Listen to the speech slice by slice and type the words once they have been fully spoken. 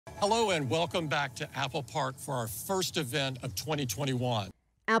Hello and welcome back to Apple Park for our first event of 2021.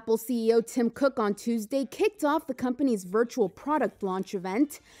 Apple CEO Tim Cook on Tuesday kicked off the company's virtual product launch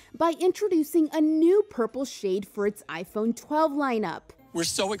event by introducing a new purple shade for its iPhone 12 lineup. We're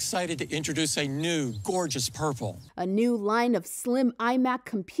so excited to introduce a new, gorgeous purple. A new line of slim iMac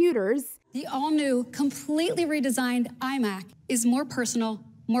computers. The all-new, completely redesigned iMac is more personal,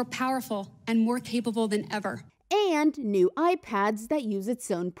 more powerful, and more capable than ever. And new iPads that use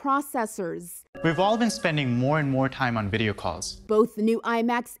its own processors. We've all been spending more and more time on video calls. Both new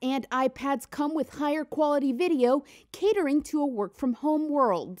iMacs and iPads come with higher quality video, catering to a work-from-home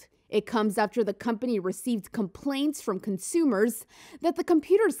world. It comes after the company received complaints from consumers that the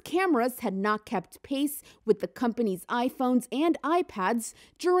computer's cameras had not kept pace with the company's iPhones and iPads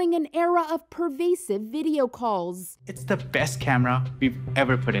during an era of pervasive video calls. It's the best camera we've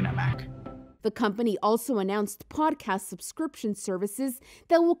ever put in a Mac. The company also announced podcast subscription services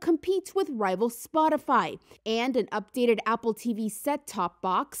that will compete with rival Spotify and an updated Apple TV set-top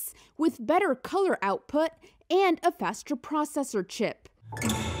box with better color output and a faster processor chip.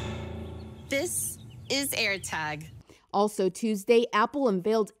 This is AirTag. Also Tuesday, Apple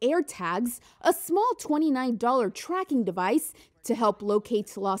unveiled Airtags, a small $29 tracking device to help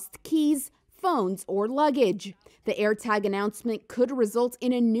locate lost keys, phones, or luggage. The AirTag announcement could result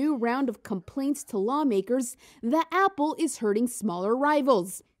in a new round of complaints to lawmakers that Apple is hurting smaller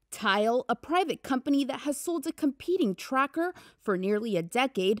rivals. Tile, a private company that has sold a competing tracker for nearly a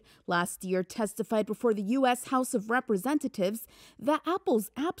decade, last year testified before the U.S. House of Representatives that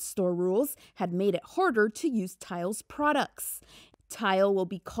Apple's App Store rules had made it harder to use Tile's products. Tile will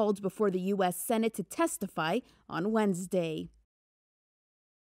be called before the U.S. Senate to testify on Wednesday.